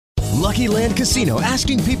Lucky Land Casino,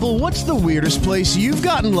 asking people, what's the weirdest place you've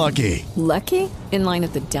gotten lucky? Lucky? In line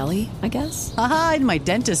at the deli, I guess? Aha, in my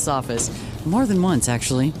dentist's office. More than once,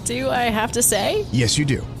 actually. Do I have to say? Yes, you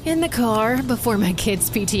do. In the car before my kids'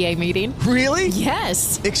 PTA meeting. Really?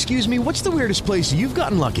 Yes. Excuse me, what's the weirdest place you've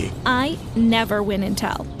gotten lucky? I never win and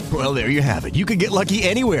tell. Well, there you have it. You can get lucky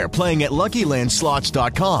anywhere, playing at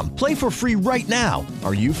LuckyLandSlots.com. Play for free right now.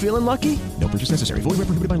 Are you feeling lucky? No purchase necessary. Void where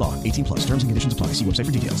prohibited by law. 18 plus. Terms and conditions apply. See website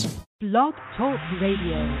for details. Blog Talk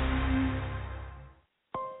Radio.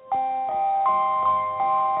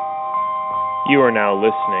 You are now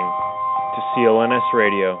listening to CLNS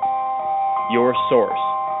Radio, your source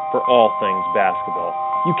for all things basketball.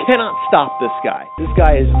 You cannot stop this guy. This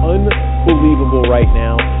guy is unbelievable right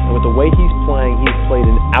now, and with the way he's playing, he's played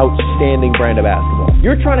an outstanding brand of basketball.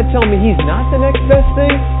 You're trying to tell me he's not the next best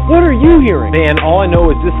thing? What are you hearing? Man, all I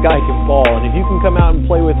know is this guy can ball, and if you can come out and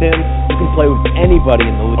play with him, you can play with anybody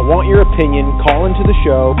in the league. I want your opinion. Call into the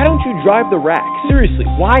show. Why don't you drive the rack? Seriously,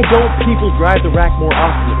 why don't people drive the rack more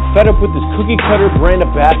often? I'm fed up with this cookie-cutter brand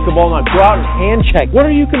of basketball. Now go out and hand check. What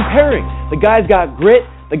are you comparing? The guy's got grit,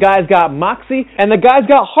 the guy's got moxie, and the guy's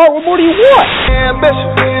got heart. What more do you want?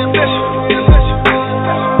 Ambition.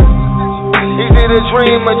 Easy to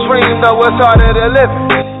dream a dream, though it's harder to live.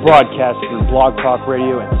 Broadcast through Blog Talk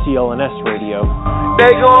Radio and CLNS Radio.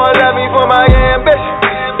 They gon' love me for my ambition.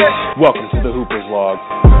 Welcome to the Hooper's Log.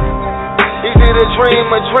 Easy to dream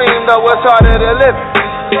a dream, though it's harder to live.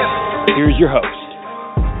 Here's your host,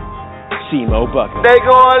 Cmo Buckets. They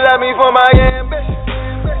gon' love me for my ambition.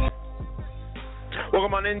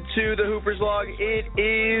 Welcome on into the Hooper's Log. It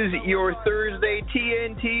is your Thursday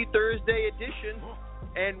TNT Thursday edition,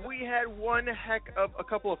 and we had one heck of a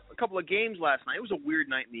couple of games last night. It was a weird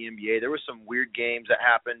night in the NBA. There were some weird games that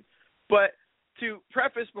happened, but to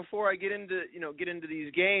preface before I get into these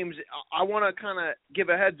games, I want to kind of give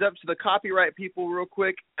a heads up to the copyright people real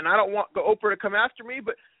quick, and I don't want Oprah to come after me,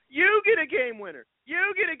 but you get a game winner.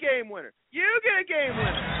 You get a game winner. You get a game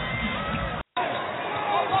winner. 12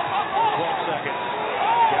 seconds.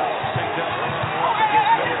 Gallup picked up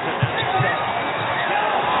against Middleton.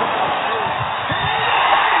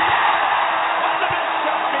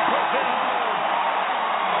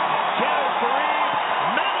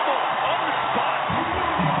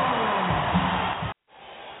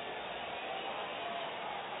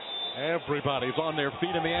 Everybody's on their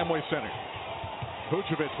feet in the Amway Center.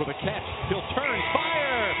 Vucevic with a catch. He'll turn,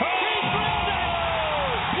 fire! He drilled it!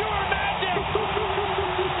 Pure magic!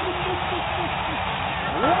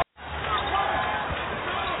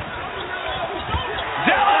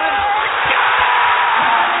 Zeller!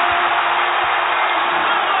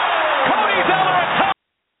 Cody Zeller at top!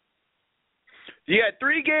 You had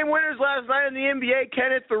 3 game winners last night in the NBA.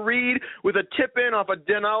 Kenneth Faried with a tip-in off a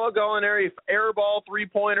Danilo Gallinari airball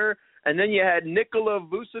three-pointer. And then you had Nikola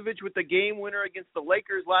Vucevic with the game winner against the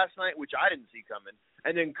Lakers last night, which I didn't see coming.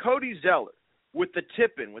 And then Cody Zeller with the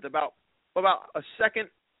tip-in with about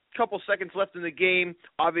couple seconds left in the game.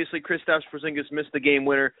 Obviously, Kristaps Porzingis missed the game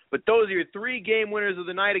winner. But those are your 3 game winners of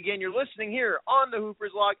the night. Again, you're listening here on the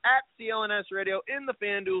Hooper's Log at CLNS Radio in the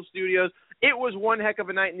FanDuel Studios. It was one heck of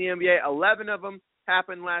a night in the NBA. 11 of them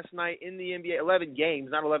happened last night in the NBA. 11 games,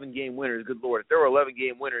 not 11 game winners. Good Lord. If there were 11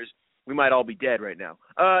 game winners, we might all be dead right now.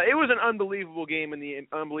 It was an unbelievable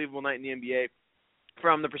unbelievable night in the NBA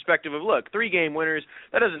from the perspective of, look, 3 game winners,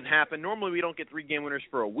 that doesn't happen. Normally we don't get 3 game winners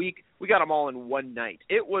for a week. We got them all in one night.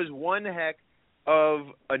 It was one heck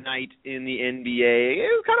of a night in the NBA. It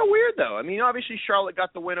was kind of weird, though. I mean, obviously Charlotte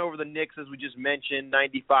got the win over the Knicks, as we just mentioned,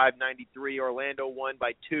 95-93. Orlando won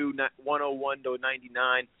by 2,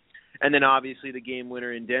 101-99. And then obviously the game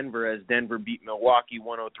winner in Denver, as Denver beat Milwaukee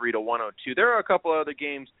 103-102. There are a couple other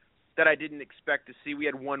games that I didn't expect to see. We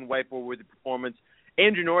had one wipe-over-worthy performance.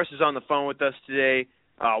 Andrew Norris is on the phone with us today.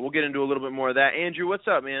 We'll get into a little bit more of that. Andrew, what's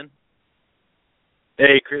up, man?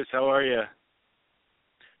 Hey, Chris, how are you?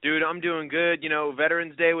 Dude, I'm doing good. You know,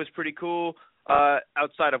 Veterans Day was pretty cool.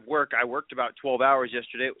 Outside of work, I worked about 12 hours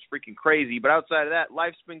yesterday. It was freaking crazy. But outside of that,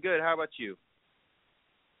 life's been good. How about you?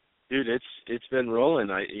 Dude, it's been rolling.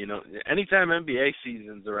 Anytime NBA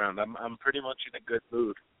season's around, I'm pretty much in a good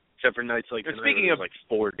mood. Except for nights like tonight, there's like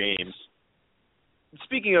 4 games.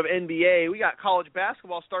 Speaking of NBA, we got college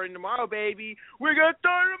basketball starting tomorrow, baby. We're going to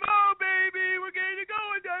start tomorrow, baby. We're getting it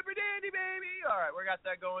going, Diaper Dandy, baby. All right, we got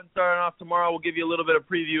that going starting off tomorrow. We'll give you a little bit of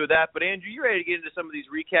preview of that. But, Andrew, you ready to get into some of these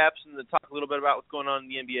recaps and to talk a little bit about what's going on in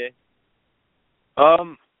the NBA?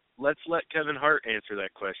 Let's let Kevin Hart answer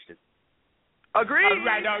that question. Agreed. All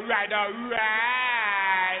right. We're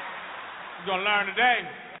going to learn today.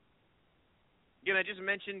 again, I just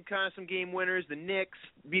mentioned kind of some game winners. The Knicks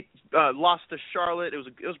lost to Charlotte. It was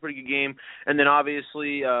a pretty good game. And then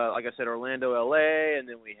obviously, like I said, Orlando, LA, and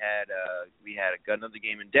then we had another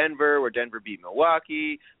game in Denver where Denver beat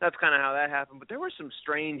Milwaukee. That's kind of how that happened. But there were some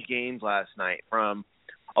strange games last night from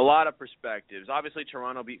a lot of perspectives. Obviously,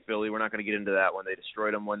 Toronto beat Philly. We're not going to get into that one. They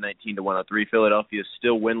destroyed them 119-103. Philadelphia is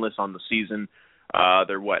still winless on the season.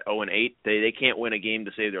 They're 0-8. They can't win a game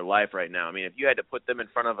to save their life right now. I mean, if you had to put them in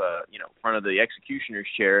front of the executioner's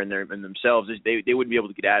chair and themselves, they wouldn't be able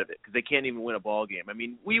to get out of it because they can't even win a ball game. I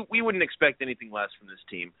mean, we wouldn't expect anything less from this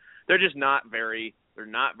team. They're just not very. They're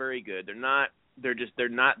not very good. They're not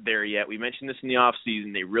there yet. We mentioned this in the off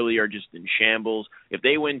season. They really are just in shambles. If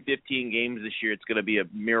they win 15 games this year, it's going to be a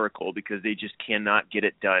miracle because they just cannot get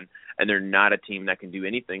it done, and they're not a team that can do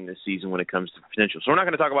anything this season when it comes to potential. So we're not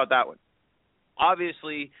going to talk about that one.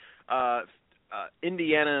 Obviously,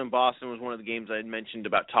 Indiana and Boston was one of the games I had mentioned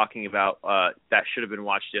about talking about that should have been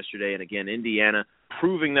watched yesterday. And again, Indiana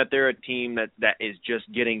proving that they're a team that is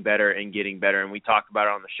just getting better and getting better. And we talked about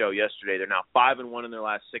it on the show yesterday. They're now 5-1 in their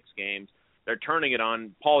last 6 games. They're turning it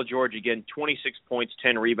on. Paul George, again, 26 points,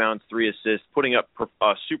 10 rebounds, 3 assists, putting up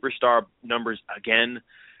superstar numbers again.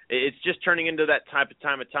 It's just turning into that type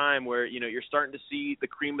of time where, you're starting to see the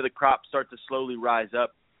cream of the crop start to slowly rise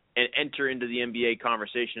up and enter into the NBA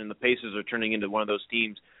conversation, and the Pacers are turning into one of those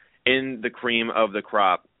teams in the cream of the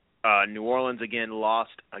crop. New Orleans, again,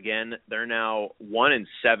 lost again. They're now 1-7.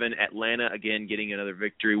 Atlanta, again, getting another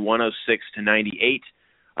victory, 106-98.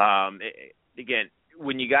 Again,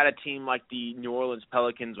 when you got a team like the New Orleans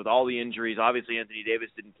Pelicans with all the injuries, obviously Anthony Davis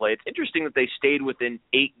didn't play. It's interesting that they stayed within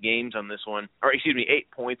 8 games on this one,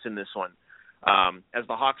 8 points in this one. As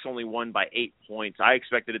the Hawks only won by 8 points, I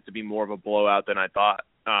expected it to be more of a blowout than I thought.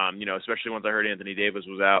 Especially once I heard Anthony Davis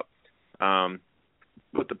was out.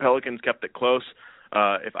 But the Pelicans kept it close.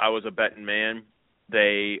 If I was a betting man,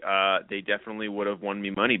 they definitely would have won me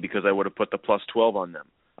money because I would have put the plus 12 on them.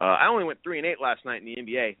 I only went 3-8 last night in the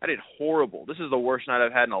NBA. I did horrible. This is the worst night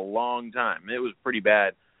I've had in a long time. It was pretty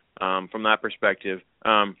bad from that perspective.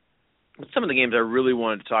 But some of the games I really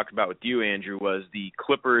wanted to talk about with you, Andrew, was the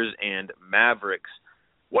Clippers and Mavericks.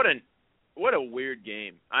 What a weird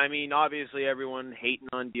game. I mean, obviously everyone hating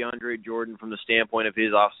on DeAndre Jordan from the standpoint of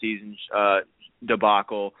his off-season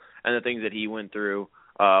debacle and the things that he went through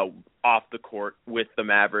off the court with the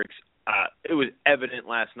Mavericks. It was evident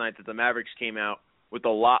last night that the Mavericks came out with a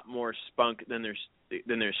lot more spunk than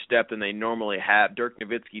their step than they normally have. Dirk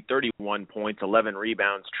Nowitzki, 31 points, 11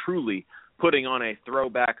 rebounds, truly putting on a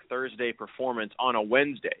throwback Thursday performance on a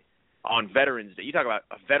Wednesday. On Veterans Day. You talk about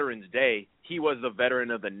a Veterans Day, he was the veteran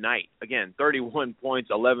of the night. Again, 31 points,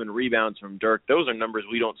 11 rebounds from Dirk. Those are numbers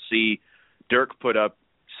we don't see Dirk put up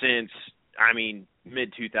since,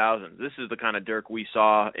 mid-2000s. This is the kind of Dirk we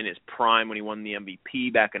saw in his prime when he won the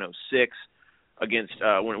MVP back in 2006 against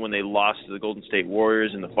when they lost to the Golden State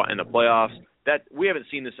Warriors in the playoffs. That we haven't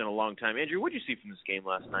seen this in a long time. Andrew, what did you see from this game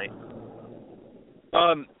last night?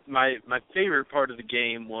 My favorite part of the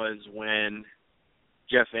game was when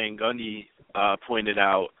Jeff Van Gundy pointed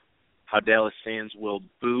out how Dallas fans will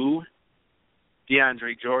boo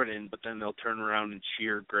DeAndre Jordan, but then they'll turn around and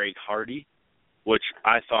cheer Greg Hardy, which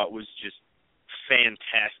I thought was just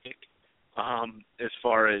fantastic as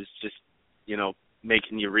far as just,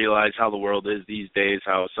 making you realize how the world is these days,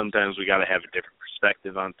 how sometimes we got to have a different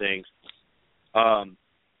perspective on things.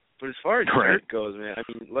 But as far as Dirk goes, man,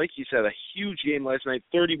 like you said, a huge game last night,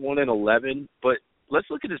 31-11, but let's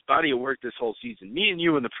look at his body of work this whole season. Me and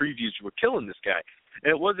you in the previews were killing this guy.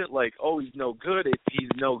 And it wasn't like, oh, he's no good. He's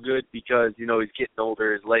no good because, he's getting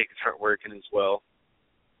older, his legs aren't working as well.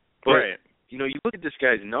 But, you look at this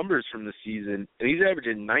guy's numbers from the season, and he's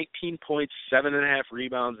averaging 19 points, 7.5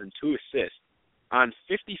 rebounds, and 2 assists on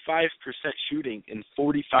 55% shooting and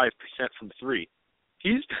 45% from 3.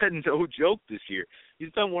 He's been no joke this year.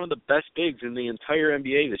 He's been one of the best bigs in the entire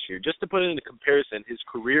NBA this year. Just to put it into comparison, his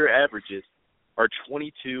career averages are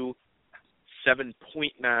 22,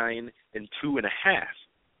 7.9, and 2.5.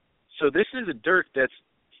 So this is a Dirk that's,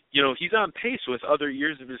 he's on pace with other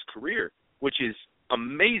years of his career, which is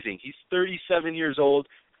amazing. He's 37 years old.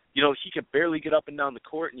 He can barely get up and down the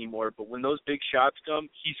court anymore, but when those big shots come,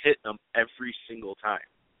 he's hitting them every single time.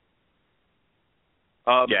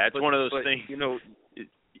 It's one of those things.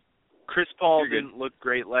 Chris Paul didn't look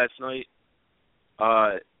great last night.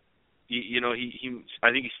 I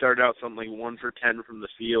think he started out something like 1 for 10 from the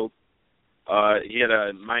field. He had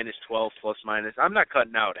a -12 plus-minus. I'm not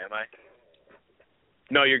cutting out, am I?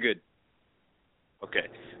 No, you're good. Okay,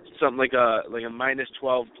 something like a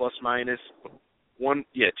 -12 plus-minus.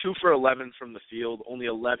 2 for 11 from the field, only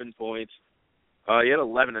 11 points. He had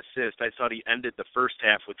 11 assists. I thought he ended the first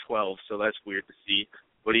half with 12, so that's weird to see.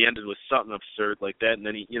 But he ended with something absurd like that, and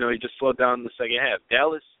then he just slowed down in the second half.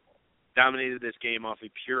 Dallas dominated this game off of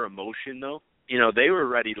pure emotion, though. They were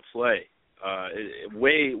ready to play,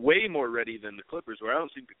 way more ready than the Clippers were. I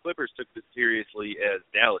don't think the Clippers took this seriously as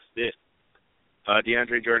Dallas did.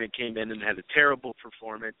 DeAndre Jordan came in and had a terrible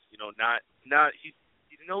performance. He's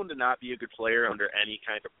known to not be a good player under any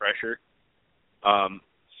kind of pressure.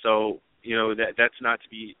 That's not to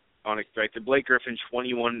be unexpected. Blake Griffin,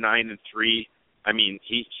 21-9-3. I mean,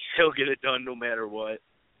 he'll get it done no matter what.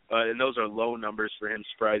 And those are low numbers for him,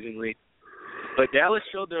 surprisingly. But Dallas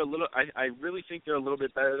showed they're a little. I really think they're a little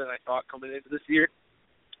bit better than I thought coming into this year.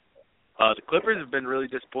 The Clippers have been really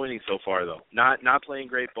disappointing so far, though. Not playing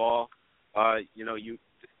great ball.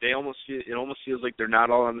 It almost feels like they're not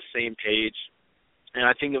all on the same page. And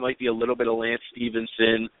I think it might be a little bit of Lance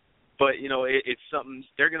Stevenson. But, it's something.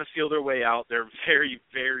 They're going to feel their way out. They're a very,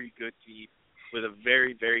 very good team with a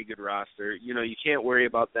very, very good roster. You can't worry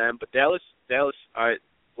about them. But Dallas,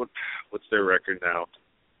 what's their record now?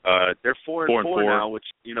 They're 4-4 now, which,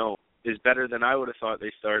 is better than I would have thought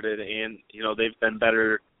they started. And, they've been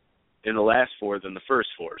better in the last 4 than the first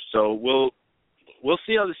 4. So we'll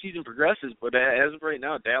see how the season progresses. But as of right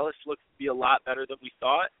now, Dallas looks to be a lot better than we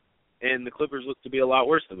thought, and the Clippers look to be a lot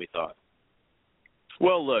worse than we thought.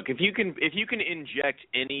 Well, look, if you can inject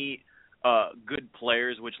any good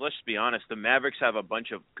players, which let's be honest, the Mavericks have a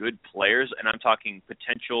bunch of good players, and I'm talking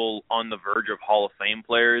potential on the verge of Hall of Fame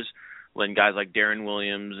players, and guys like Darren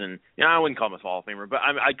Williams, and I wouldn't call him a Hall of Famer, but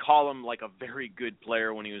I'd call him like a very good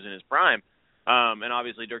player when he was in his prime. And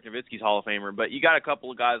obviously Dirk Nowitzki's Hall of Famer, but you got a couple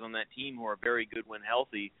of guys on that team who are very good when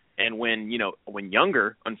healthy and when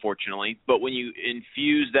younger, unfortunately. But when you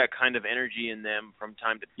infuse that kind of energy in them from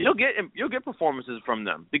time to you'll get performances from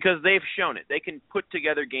them because they've shown it. They can put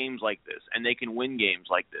together games like this and they can win games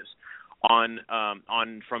like this on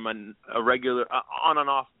a regular on and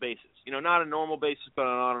off basis. Not a normal basis, but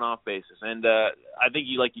on and off basis. And I think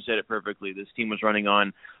you said it perfectly. This team was running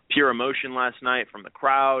on pure emotion last night from the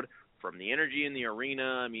crowd, from the energy in the arena.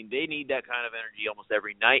 I mean, they need that kind of energy almost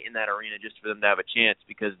every night in that arena just for them to have a chance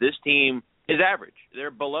because this team is average.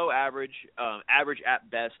 They're below average, average at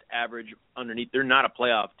best, average underneath. They're not a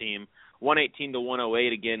playoff team.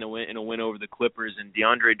 118-108 again in a win over the Clippers. And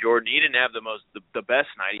DeAndre Jordan, he didn't have the best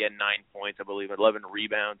night. He had 9 points, I believe, 11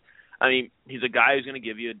 rebounds. I mean, he's a guy who's going to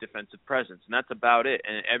give you a defensive presence, and that's about it.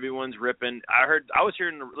 And everyone's ripping. I was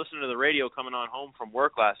listening to the radio coming on home from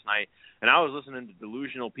work last night, and I was listening to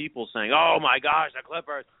delusional people saying, "Oh my gosh, the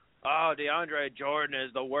Clippers! Oh, DeAndre Jordan is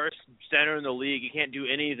the worst center in the league. He can't do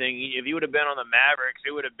anything. If he would have been on the Mavericks, it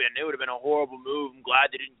would have been a horrible move. I'm glad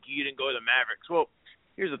he didn't go to the Mavericks." Well,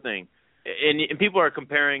 here's the thing. And people are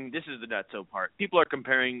comparing. This is the not-so part. People are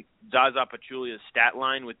comparing Zaza Pachulia's stat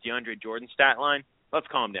line with DeAndre Jordan's stat line. Let's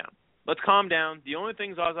calm down. The only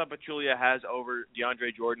thing Zaza Pachulia has over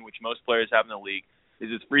DeAndre Jordan, which most players have in the league,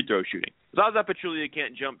 is his free throw shooting. Zaza Pachulia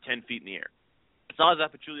can't jump 10 feet in the air. Zaza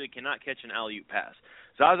Pachulia cannot catch an alley-oop pass.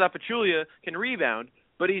 Zaza Pachulia can rebound,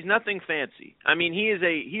 but he's nothing fancy. I mean, he is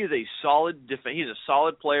a solid he's a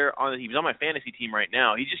solid player he's on my fantasy team right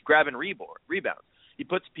now. He's just grabbing rebounds.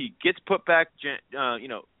 He gets put back.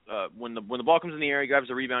 When the ball comes in the air, he grabs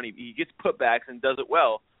a rebound. He gets putbacks and does it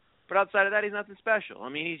well. But outside of that, he's nothing special. I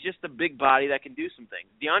mean, he's just a big body that can do some things.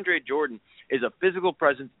 DeAndre Jordan is a physical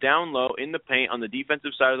presence down low in the paint on the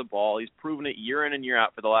defensive side of the ball. He's proven it year in and year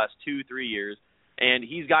out for the last 2-3 years, and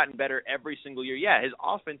he's gotten better every single year. Yeah, his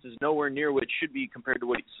offense is nowhere near what it should be compared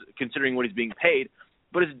to considering what he's being paid,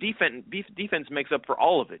 but his defense makes up for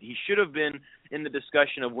all of it. He should have been in the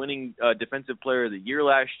discussion of winning Defensive Player of the Year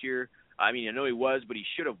last year. I mean, I know he was, but he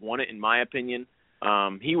should have won it in my opinion.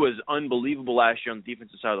 He was unbelievable last year on the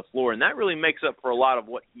defensive side of the floor, and that really makes up for a lot of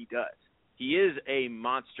what he does. He is a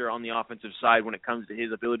monster on the offensive side when it comes to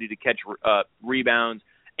his ability to catch rebounds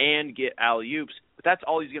and get alley-oops, but that's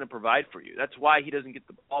all he's going to provide for you. That's why he doesn't get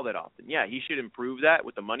the ball that often. Yeah, he should improve that.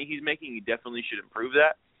 With the money he's making, he definitely should improve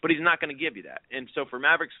that, but he's not going to give you that. And so for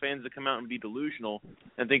Mavericks fans to come out and be delusional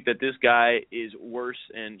and think that this guy is worse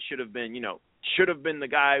and should have been the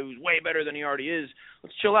guy who's way better than he already is,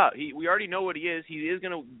 let's chill out. We already know what he is. He is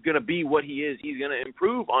going to be what he is. He's going to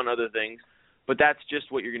improve on other things, but that's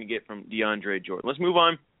just what you're going to get from DeAndre Jordan. Let's move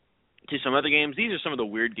on to some other games. These are some of the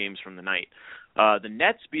weird games from the night. The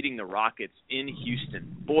Nets beating the Rockets in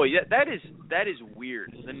Houston. Boy, that is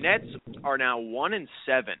weird. The Nets are now 1-7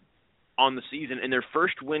 on the season, and their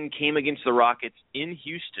first win came against the Rockets in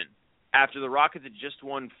Houston after the Rockets had just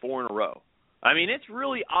won 4 in a row. I mean, it's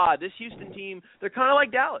really odd. This Houston team, they're kind of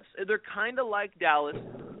like Dallas. They're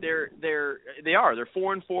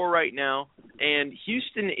 4-4 right now, And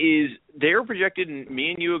Houston they're projected, and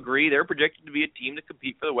me and you agree, they're projected to be a team to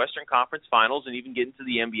compete for the Western Conference Finals and even get into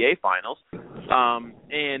the NBA Finals.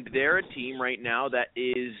 And they're a team right now that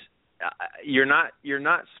is you're not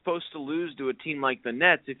supposed to lose to a team like the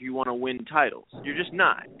Nets if you want to win titles. You're just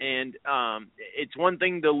not. And it's one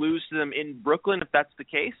thing to lose to them in Brooklyn if that's the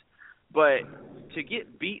case, but to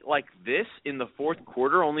get beat like this in the fourth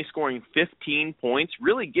quarter, only scoring 15 points,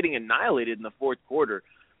 really getting annihilated in the fourth quarter,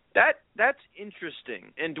 that's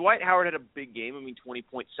interesting. And Dwight Howard had a big game. 20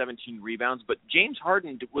 points, 17 rebounds, but James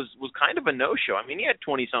Harden was kind of a no-show. He had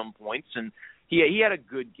 20-something points, and he had a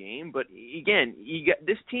good game. But, again,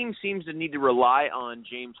 this team seems to need to rely on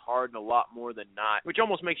James Harden a lot more than not, which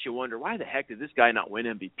almost makes you wonder, why the heck did this guy not win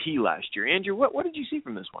MVP last year? Andrew, what did you see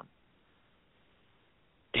from this one?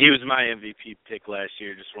 He was my MVP pick last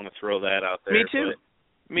year. Just want to throw that out there.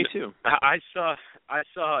 Me too. I saw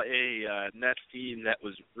a Nets team that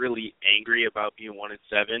was really angry about being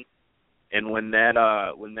 1-7, and when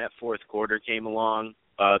that fourth quarter came along,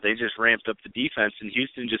 they just ramped up the defense, and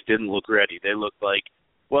Houston just didn't look ready. They looked like,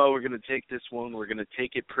 well, we're going to take this one, we're going to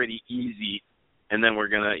take it pretty easy, and then we're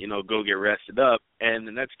going to go get rested up. And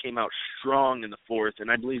the Nets came out strong in the fourth, and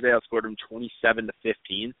I believe they outscored them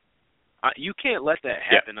 27-15. You can't let that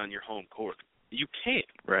happen on your home court. You can't.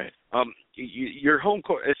 Right. Your home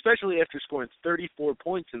court, especially after scoring 34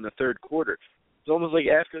 points in the third quarter. It's almost like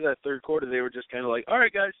after that third quarter, they were just kind of like, all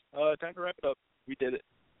right, guys, time to wrap it up. We did it.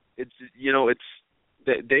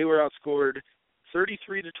 They were outscored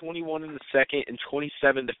 33-21 in the second and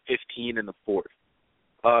 27-15 in the fourth.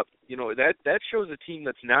 That shows a team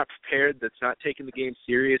that's not prepared, that's not taking the game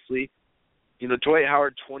seriously. Dwight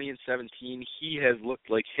Howard, 20-17, he has looked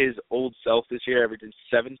like his old self this year, averaging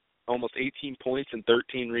almost 18 points and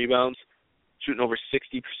 13 rebounds, shooting over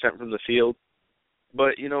 60% from the field.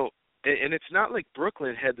 But, and it's not like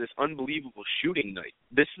Brooklyn had this unbelievable shooting night.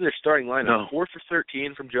 This is their starting lineup. No. 4 for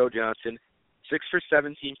 13 from Joe Johnson, 6 for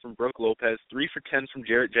 17 from Brook Lopez, 3 for 10 from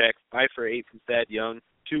Jarrett Jack, 5 for 8 from Thad Young,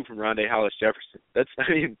 2 from Rondae Hollis-Jefferson.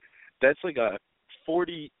 That's like a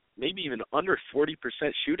 40, maybe even under 40%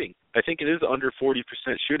 shooting. I think it is under 40%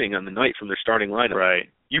 shooting on the night from their starting lineup. Right.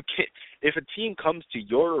 You can't. If a team comes to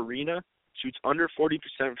your arena, shoots under 40%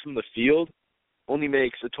 from the field, only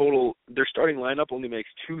makes their starting lineup only makes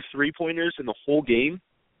 2 3-pointers in the whole game,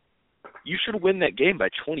 you should win that game by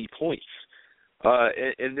 20 points.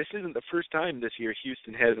 And this isn't the first time this year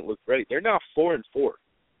Houston hasn't looked ready. They're now 4-4.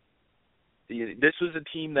 This was a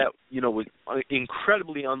team that, was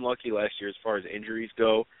incredibly unlucky last year as far as injuries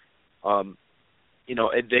go. I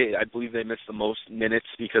believe they missed the most minutes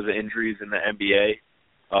because of injuries in the NBA,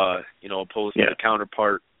 opposed to the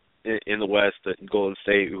counterpart in the West, Golden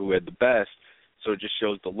State, who had the best. So it just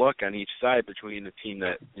shows the luck on each side between the team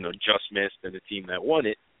that, just missed and the team that won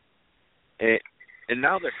it. And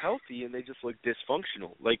now they're healthy and they just look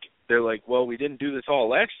dysfunctional. They're like, well, we didn't do this all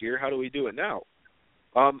last year. How do we do it now?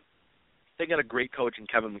 They got a great coach in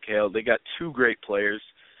Kevin McHale. They got 2 great players.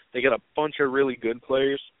 They got a bunch of really good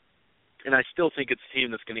players. And I still think it's a team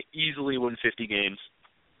that's going to easily win 50 games.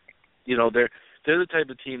 They're the type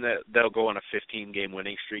of team that'll go on a 15-game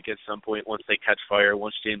winning streak at some point once they catch fire,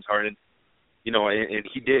 once James Harden, and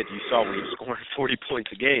he did. You saw when he was scoring 40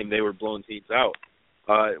 points a game, they were blowing teams out.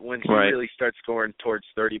 When he really starts scoring towards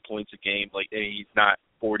 30 points a game, he's not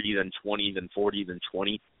 40, then 20, then 40, then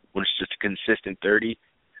 20, when it's just a consistent 30,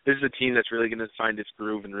 this is a team that's really going to find its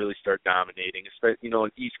groove and really start dominating. Especially,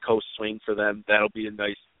 an East Coast swing for them. That'll be a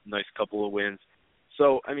nice couple of wins.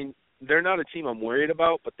 So, they're not a team I'm worried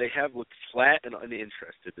about, but they have looked flat and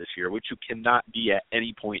uninterested this year, which you cannot be at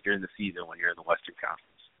any point during the season when you're in the Western Conference.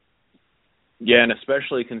 Yeah, and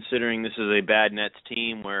especially considering this is a bad Nets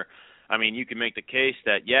team where, you can make the case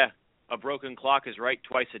that, a broken clock is right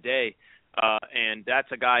twice a day, and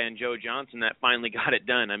that's a guy in Joe Johnson that finally got it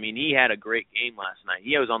done. He had a great game last night.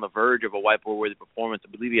 He was on the verge of a whiteboard-worthy performance.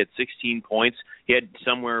 I believe he had 16 points. He had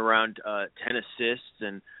somewhere around 10 assists,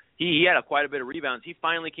 and he had quite a bit of rebounds. He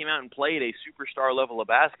finally came out and played a superstar level of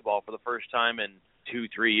basketball for the first time in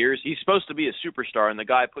 2-3 years. He's supposed to be a superstar, and the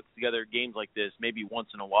guy puts together games like this maybe once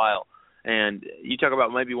in a while. And you talk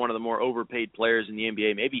about maybe one of the more overpaid players in the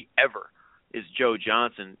NBA, maybe ever, is Joe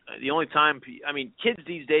Johnson. The only time, kids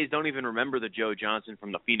these days don't even remember the Joe Johnson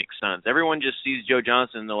from the Phoenix Suns. Everyone just sees Joe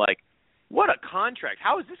Johnson and they're like, what a contract.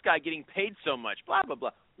 How is this guy getting paid so much? Blah, blah,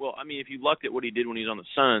 blah. Well, if you looked at what he did when he was on the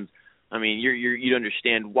Suns, you'd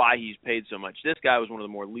understand why he's paid so much. This guy was one of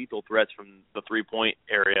the more lethal threats from the three-point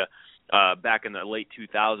area back in the late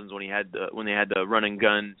 2000s when they had the run and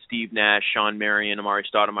gun Steve Nash, Sean Marion, Amari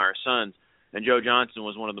Stoudemire Sons, and Joe Johnson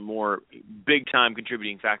was one of the more big-time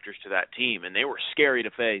contributing factors to that team, and they were scary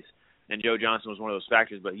to face. and Joe Johnson was one of those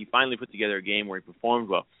factors, but he finally put together a game where he performed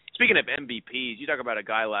well. Speaking of MVPs, you talk about a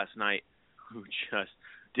guy last night who just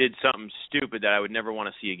did something stupid that I would never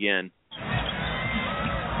want to see again.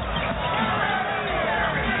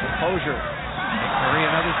 Hosier, Curry,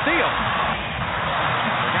 another steal.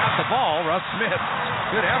 Got the ball, Russ Smith.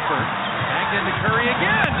 Good effort. Banked into Curry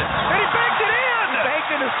again, and he banked it in!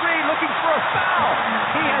 Banked into three, looking for a foul.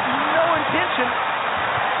 He had no intention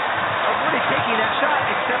of really taking that shot,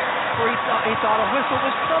 except for he thought a whistle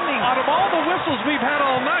was coming. Out of all the whistles we've had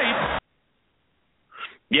all night.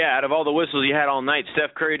 Yeah, out of all the whistles you had all night,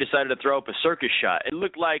 Steph Curry decided to throw up a circus shot. It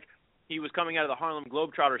looked like he was coming out of the Harlem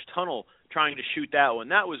Globetrotters tunnel trying to shoot that one.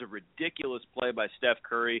 That was a ridiculous play by Steph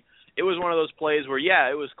Curry. It was one of those plays where, yeah,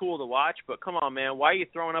 it was cool to watch, but come on, man, why are you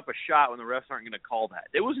throwing up a shot when the refs aren't going to call that?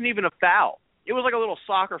 It wasn't even a foul. It was like a little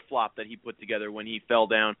soccer flop that he put together when he fell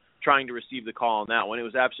down trying to receive the call on that one. It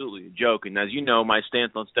was absolutely a joke, and as you know, my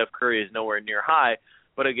stance on Steph Curry is nowhere near high.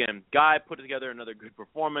 But, again, guy put together another good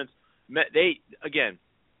performance. They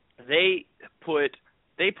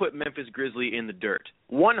put Memphis Grizzlies in the dirt,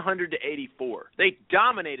 100-84. They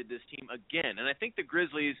dominated this team again, and I think the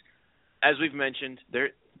Grizzlies, as we've mentioned,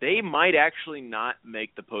 they might actually not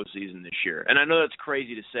make the postseason this year. And I know that's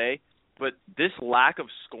crazy to say, but this lack of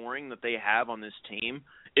scoring that they have on this team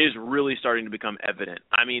is really starting to become evident.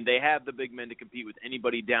 I mean, they have the big men to compete with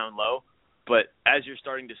anybody down low, but as you're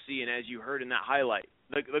starting to see and as you heard in that highlight,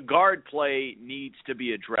 the guard play needs to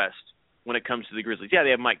be addressed when it comes to the Grizzlies. Yeah,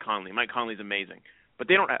 they have Mike Conley. Mike Conley's amazing, but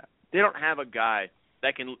they don't have a guy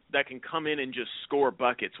that can come in and just score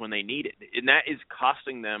buckets when they need it, and that is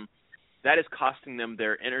costing them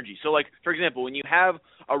their energy. So, like, for example, when you have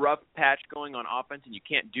a rough patch going on offense and you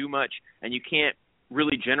can't do much and you can't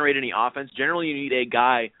really generate any offense, generally you need a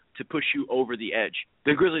guy to push you over the edge.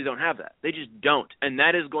 The Grizzlies don't have that. They just don't, and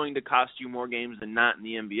that is going to cost you more games than not in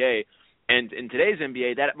the NBA. And in today's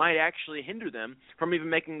NBA, that might actually hinder them from even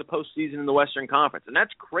making the postseason in the Western Conference. And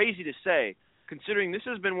that's crazy to say, considering this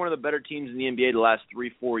has been one of the better teams in the NBA the last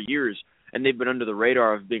 3-4 years, and they've been under the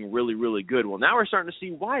radar of being really, really good. Well, now we're starting to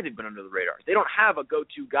see why they've been under the radar. They don't have a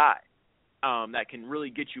go-to guy that can really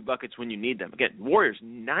get you buckets when you need them. Again, Warriors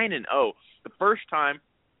 9-0, the first time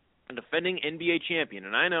a defending NBA champion.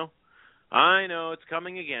 And I know it's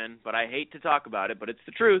coming again, but I hate to talk about it, but it's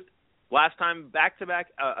the truth. Last time back-to-back,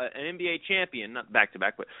 an NBA champion, not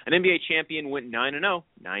back-to-back, but an NBA champion went 9-0,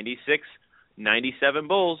 96-97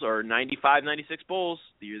 Bulls, or 95-96 Bulls.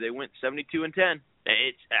 The year they went 72-10.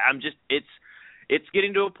 It's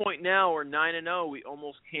getting to a point now where 9-0, we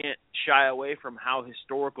almost can't shy away from how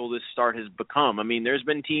historical this start has become. I mean, there's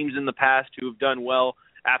been teams in the past who have done well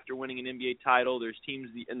after winning an NBA title. There's teams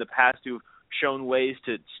in the past who have shown ways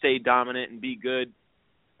to stay dominant and be good.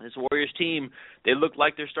 This Warriors team, they look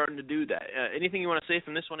like they're starting to do that. Anything you want to say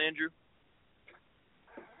from this one, Andrew?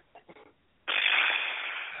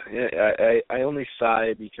 Yeah, I only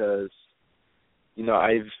sigh because, you know,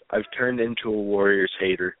 I've turned into a Warriors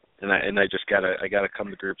hater, and I just gotta come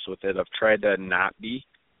to grips with it. I've tried to not be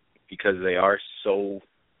because they are so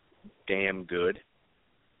damn good.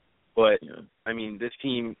 But yeah. I mean, this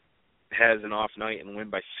team has an off night and win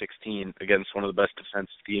by 16 against one of the best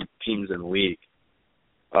defensive teams in the league.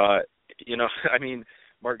 You know, I mean,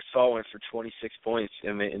 Marc Gasol went for 26 points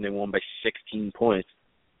and they won by 16 points.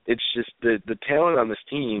 It's just the talent on this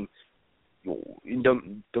team.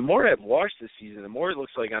 The more I've watched this season, the more it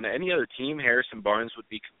looks like on any other team, Harrison Barnes would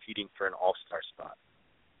be competing for an all-star spot.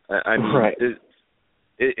 I mean, right.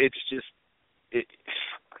 It's just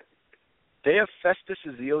they have Festus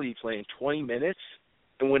Ezeli playing 20 minutes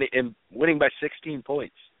and winning by 16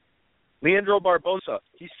 points. Leandro Barbosa,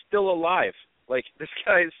 he's still alive. Like, this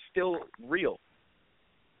guy is still real.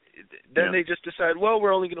 Then they just decide, well,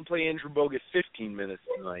 we're only going to play Andrew Bogut 15 minutes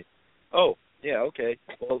tonight. Oh, yeah, okay.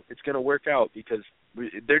 Well, it's going to work out because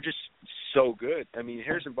they're just so good. I mean,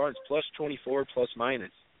 Harrison Barnes plus 24, plus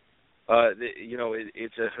minus. You know,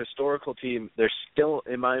 it's a historical team. They're still,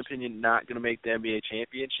 in my opinion, not going to make the NBA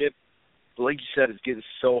championship. But like you said, it's getting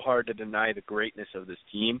so hard to deny the greatness of this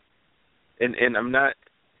team. And I'm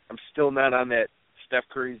still not on that. Steph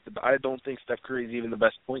Curry's I don't think Steph Curry is even the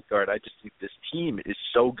best point guard. I just think this team is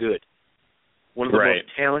so good. One of the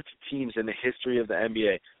most talented teams in the history of the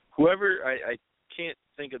NBA. Whoever, I can't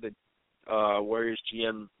think of the Warriors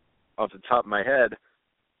GM off the top of my head.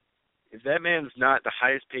 If that man's not the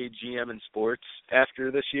highest paid GM in sports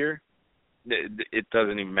after this year, it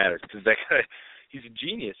doesn't even matter because that guy, he's a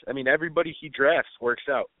genius. I mean, everybody he drafts works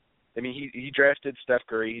out. I mean, he drafted Steph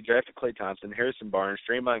Curry, he drafted Klay Thompson, Harrison Barnes,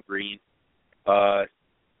 Draymond Green,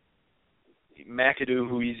 McAdoo,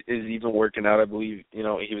 who is even working out. I believe, you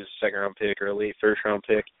know, he was a second-round pick or a late first-round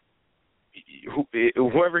pick.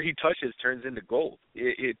 whoever he touches turns into gold.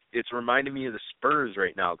 It's reminding me of the Spurs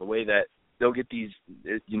right now, the way that they'll get these,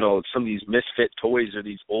 some of these misfit toys or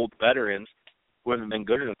these old veterans who haven't been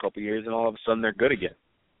good in a couple of years, and all of a sudden they're good again.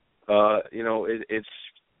 It's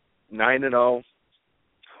 9-0.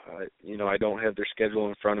 I don't have their schedule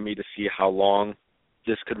in front of me to see how long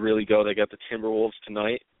this could really go. They got the Timberwolves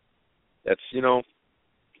tonight. That's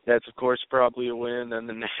of course probably a win, and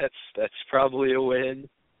the Nets, that's probably a win.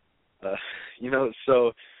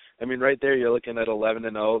 So I mean, right there you're looking at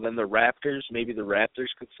 11-0. Then the Raptors, maybe the Raptors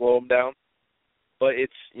could slow them down, but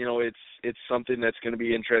it's something that's going to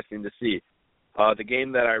be interesting to see. The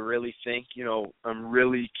game that I really think, I'm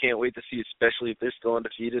really can't wait to see, especially if they're still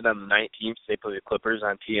undefeated on the 19th. They play the Clippers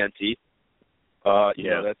on TNT.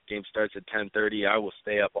 That game starts at 10:30. I will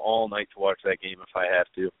stay up all night to watch that game if I have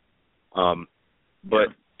to. But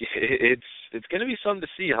it's going to be something to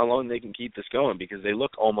see how long they can keep this going, because they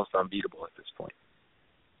look almost unbeatable at this point.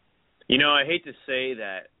 I hate to say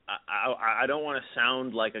that. I don't want to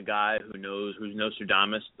sound like a guy who's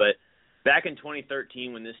Nostradamus, but back in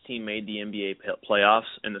 2013 when this team made the NBA playoffs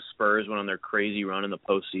and the Spurs went on their crazy run in the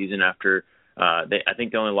postseason after I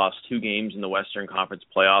think they only lost 2 games in the Western Conference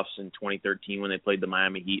playoffs in 2013 when they played the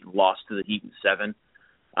Miami Heat and lost to the Heat in 7.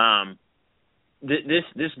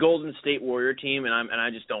 This Golden State Warrior team, and I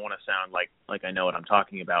just don't want to sound like I know what I'm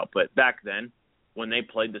talking about, but back then when they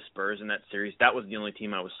played the Spurs in that series, that was the only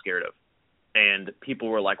team I was scared of. And people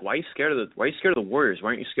were like, "Why are you scared of the Warriors? Why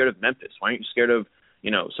aren't you scared of Memphis? Why aren't you scared of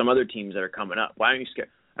some other teams that are coming up? Why aren't you scared?"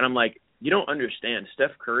 And I'm like, you don't understand.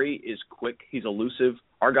 Steph Curry is quick. He's elusive.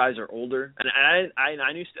 Our guys are older, and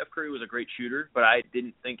I knew Steph Curry was a great shooter, but I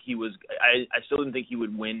didn't think he was. I still didn't think he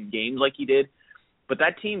would win games like he did. But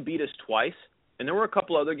that team beat us twice. And there were a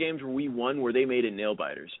couple other games where we won where they made it nail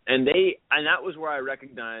biters. And that was where I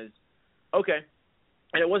recognized, okay.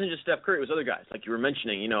 And it wasn't just Steph Curry, it was other guys like you were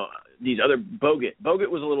mentioning, these other Bogut. Bogut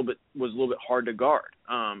was a little bit hard to guard.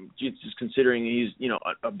 Just considering he's,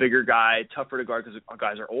 a bigger guy, tougher to guard because our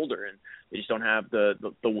guys are older and they just don't have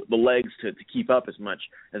the legs to keep up as much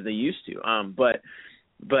as they used to. But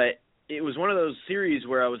it was one of those series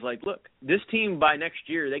where I was like, look, this team by next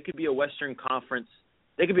year, they could be a Western Conference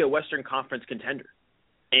contender.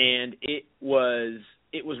 And it was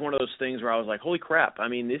one of those things where I was like, holy crap. I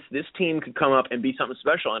mean, this team could come up and be something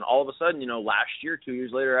special. And all of a sudden, last year, 2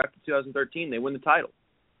 years later after 2013, they win the title.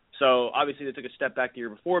 So obviously they took a step back the year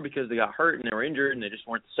before because they got hurt and they were injured and they just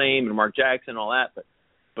weren't the same, and Mark Jackson and all that.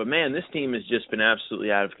 But man, this team has just been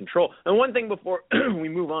absolutely out of control. And one thing before we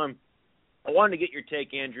move on, I wanted to get your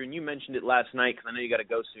take, Andrew, and you mentioned it last night because I know you got to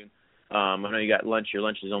go soon. I know you got lunch. Your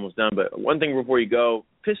lunch is almost done. But one thing before you go,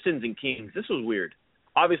 Pistons and Kings, this was weird.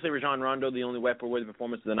 Obviously, Rajon Rondo, the only wiper-worthy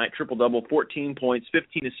performance of the night, triple-double, 14 points,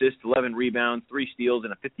 15 assists, 11 rebounds, 3 steals,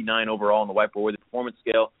 and a 59 overall on the wiper-worthy performance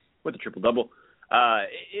scale with the triple-double.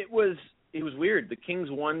 It was weird. The Kings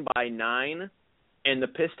won by 9, and the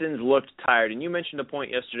Pistons looked tired. And you mentioned a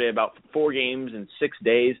point yesterday about 4 games in 6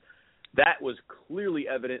 days. That was clearly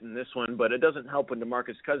evident in this one, but it doesn't help when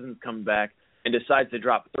DeMarcus Cousins comes back and decides to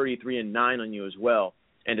drop 33 and 9 on you as well,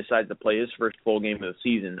 and decides to play his first full game of the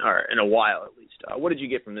season, or in a while at least. What did you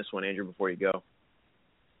get from this one, Andrew, before you go?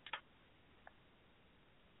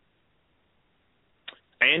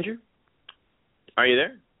 Andrew? Are you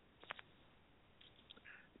there?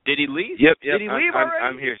 Did he leave? Yep. Did he leave already?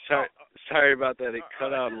 I'm here. Sorry about that. It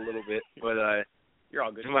cut out a little bit, but you're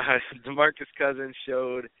all good. DeMarcus Cousins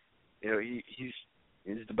showed, he's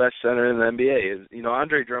the best center in the NBA.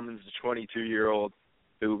 Andre Drummond's a 22-year-old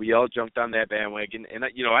who we all jumped on that bandwagon, and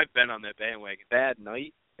I've been on that bandwagon. Bad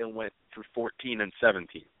night and went for 14 and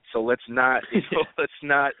 17. So let's not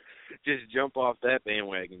just jump off that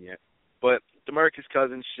bandwagon yet. But DeMarcus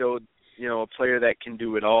Cousins showed, a player that can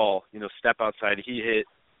do it all. Step outside. He hit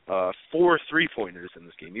 4 3-pointers in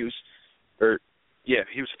this game. He was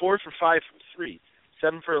 4 for 5 from 3,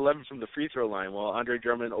 7 for 11 from the free throw line. While Andre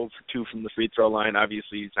Drummond 0 for 2 from the free throw line.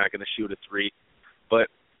 Obviously, he's not going to shoot a 3, but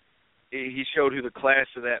he showed who the class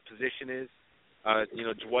of that position is.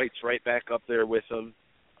 Dwight's right back up there with him.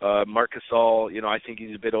 Marc Gasol, I think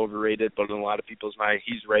he's a bit overrated, but in a lot of people's mind,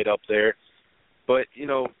 he's right up there. But,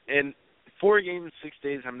 in 4 games in 6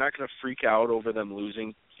 days, I'm not going to freak out over them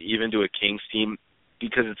losing even to a Kings team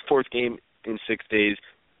because it's 4th game in 6 days,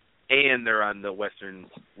 and they're on the West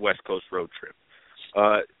Coast road trip.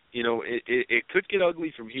 It could get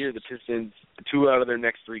ugly from here. The Pistons, 2 out of their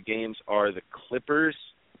next 3 games are the Clippers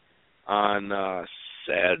on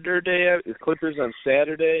Saturday.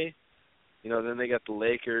 Then they got the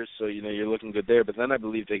Lakers, so you're looking good there. But then I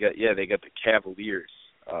believe they got the Cavaliers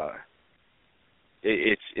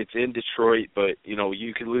it's in Detroit, but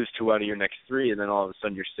you could lose 2 out of your next 3, and then all of a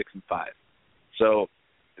sudden you're 6-5. So,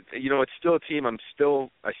 it's still a team. I still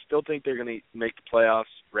think they're going to make the playoffs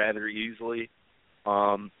rather easily.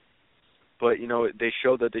 But they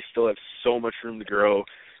show that they still have so much room to grow.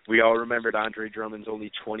 We all remembered Andre Drummond's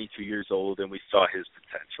only 22 years old, and we saw his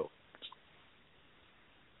potential.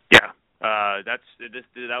 Yeah,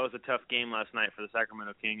 that was a tough game last night for the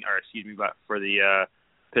Sacramento for the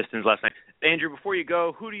Pistons last night. Andrew, before you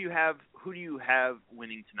go, who do you have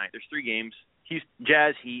winning tonight? There's 3 games: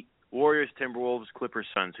 Jazz, Heat, Warriors, Timberwolves, Clippers,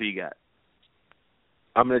 Suns. Who you got?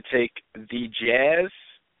 I'm going to take the Jazz.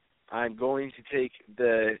 I'm going to take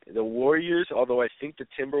the Warriors, although I think the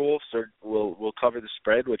Timberwolves will cover the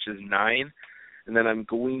spread, which is 9. And then I'm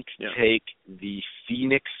going to take the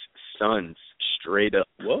Phoenix Suns straight up.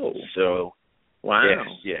 Whoa. So, wow.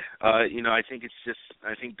 Yeah. I think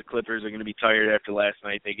I think the Clippers are going to be tired after last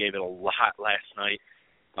night. They gave it a lot last night.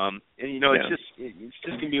 It's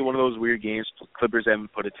just going to be one of those weird games. Clippers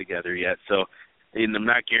haven't put it together yet. So, and I'm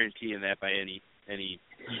not guaranteeing that by any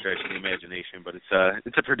stretch of the imagination, but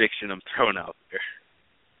it's a prediction I'm throwing out there.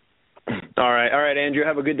 All right, Andrew.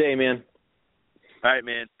 Have a good day, man. All right,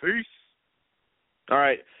 man. Peace. All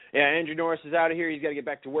right. Yeah, Andrew Norris is out of here. He's got to get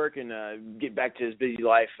back to work and get back to his busy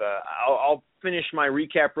life. I'll finish my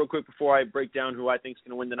recap real quick before I break down who I think is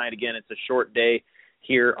going to win tonight. Again, it's a short day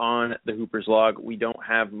here on the Hoopers Log. We don't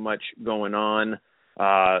have much going on.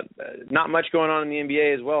 Not much going on in the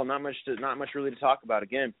NBA as well. Not much really to talk about.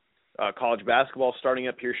 Again, college basketball starting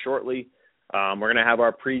up here shortly. We're going to have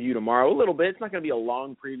our preview tomorrow a little bit. It's not going to be a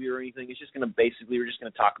long preview or anything. It's just going to we're just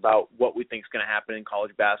going to talk about what we think is going to happen in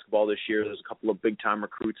college basketball this year. There's a couple of big-time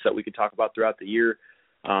recruits that we could talk about throughout the year.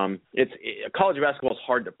 College basketball is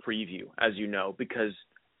hard to preview, as you know, because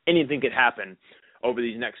anything could happen over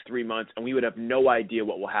these next 3 months, and we would have no idea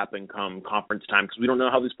what will happen come conference time because we don't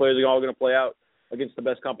know how these players are all going to play out against the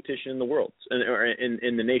best competition in the world or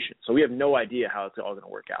in the nation. So we have no idea how it's all going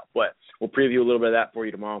to work out. But we'll preview a little bit of that for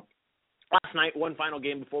you tomorrow. Last night, one final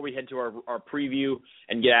game before we head to our preview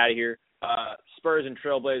and get out of here. Spurs and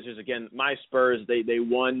Trailblazers. Again, my Spurs, they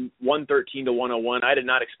won 113-101. I did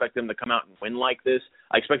not expect them to come out and win like this.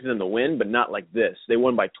 I expected them to win, but not like this. They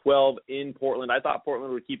won by 12 in Portland. I thought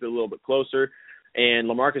Portland would keep it a little bit closer, and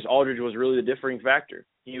LaMarcus Aldridge was really the differing factor.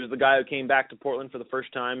 He was the guy who came back to Portland for the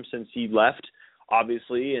first time since he left,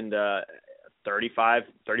 obviously, and 35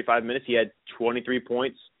 minutes. He had 23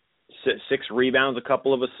 points. 6 rebounds, a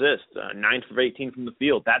couple of assists, 9 for 18 from the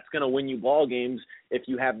field. That's going to win you ball games if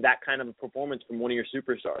you have that kind of a performance from one of your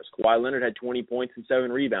superstars. Kawhi Leonard had 20 points and 7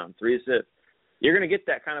 rebounds, 3 assists. You're going to get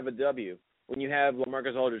that kind of a W when you have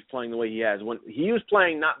LaMarcus Aldridge playing the way he has. When he was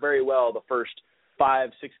playing not very well the first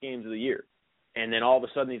 5-6 games of the year, and then all of a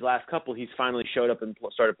sudden these last couple, he's finally showed up and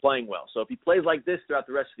started playing well. So if he plays like this throughout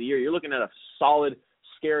the rest of the year, you're looking at a solid,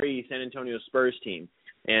 scary San Antonio Spurs team.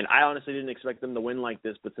 And I honestly didn't expect them to win like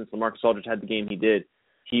this, but since LaMarcus Aldridge had the game he did,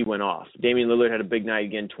 he went off. Damian Lillard had a big night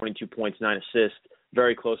again, 22 points, 9 assists,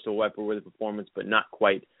 very close to a wiper-worthy performance, but not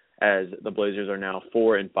quite, as the Blazers are now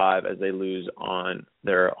 4-5 as they lose on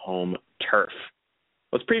their home turf.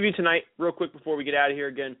 Let's preview tonight real quick before we get out of here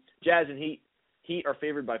again. Jazz and Heat. Heat are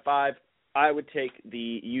favored by 5. I would take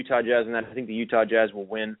the Utah Jazz in that. I think the Utah Jazz will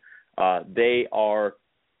win. They are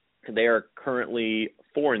currently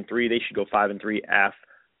 4-3. They should go 5-3 after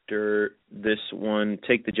this one.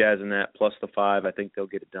 Take the Jazz in that plus the 5. I think they'll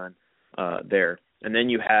get it done there. And then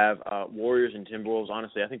you have Warriors and Timberwolves.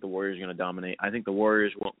 Honestly, I think the Warriors are going to dominate. I think the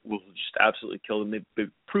Warriors will just absolutely kill them.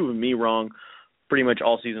 They've proven me wrong pretty much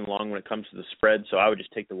all season long when it comes to the spread. So I would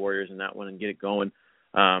just take the Warriors in that one and get it going.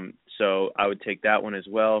 So I would take that one as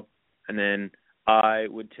well. And then I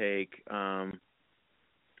would take the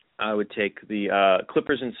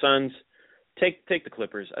Clippers and Suns. Take the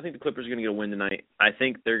Clippers. I think the Clippers are going to get a win tonight. I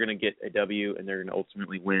think they're going to get a W, and they're going to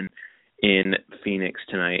ultimately win in Phoenix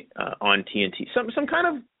tonight on TNT. Some kind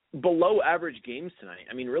of below-average games tonight.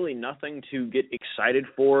 I mean, really nothing to get excited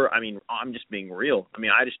for. I mean, I'm just being real. I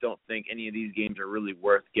mean, I just don't think any of these games are really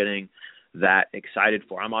worth getting that excited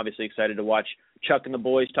for. I'm obviously excited to watch Chuck and the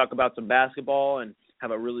boys talk about some basketball and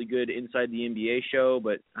have a really good Inside the NBA show,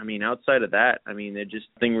 but, I mean, outside of that, I mean, there's just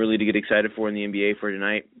nothing really to get excited for in the NBA for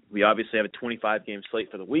tonight. We obviously have a 25-game slate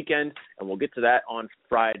for the weekend, and we'll get to that on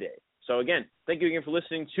Friday. So, again, thank you again for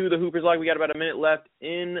listening to the Hoopers Log. We got about a minute left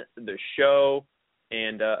in the show,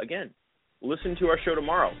 and, again, listen to our show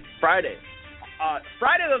tomorrow, Friday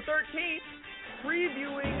the 13th,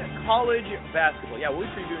 previewing college basketball. Yeah, we'll be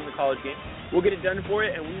previewing the college game. We'll get it done for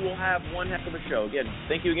you, and we will have one heck of a show. Again,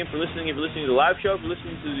 thank you again for listening. If you're listening to the live show, if you're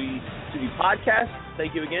listening to the podcast,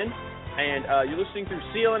 thank you again. And you're listening through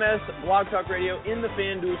CLNS Blog Talk Radio in the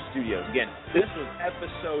FanDuel Studios. Again, this was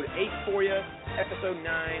episode 8 for you. Episode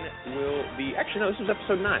 9 will be... Actually, no, this was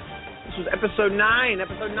episode 9. This was episode 9.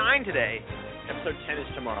 Episode 9 today. Episode 10 is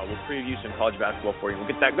tomorrow. We'll preview some college basketball for you. We'll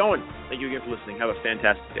get that going. Thank you again for listening. Have a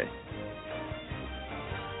fantastic day.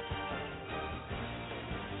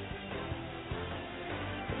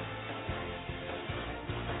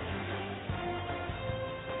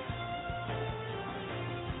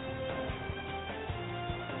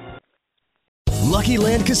 Lucky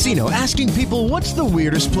Land Casino, asking people, what's the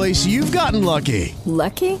weirdest place you've gotten lucky?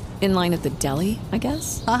 Lucky? In line at the deli, I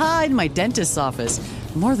guess? Aha, in my dentist's office.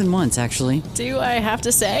 More than once, actually. Do I have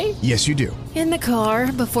to say? Yes, you do. In the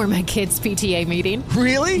car before my kids' PTA meeting.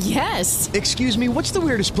 Really? Yes. Excuse me, what's the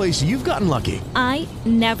weirdest place you've gotten lucky? I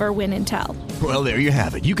never win and tell. Well, there you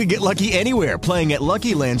have it. You can get lucky anywhere, playing at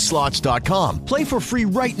LuckyLandSlots.com. Play for free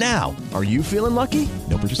right now. Are you feeling lucky?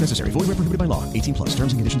 No purchase necessary. Void where prohibited by law. 18+.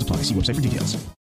 Terms and conditions apply. See website for details.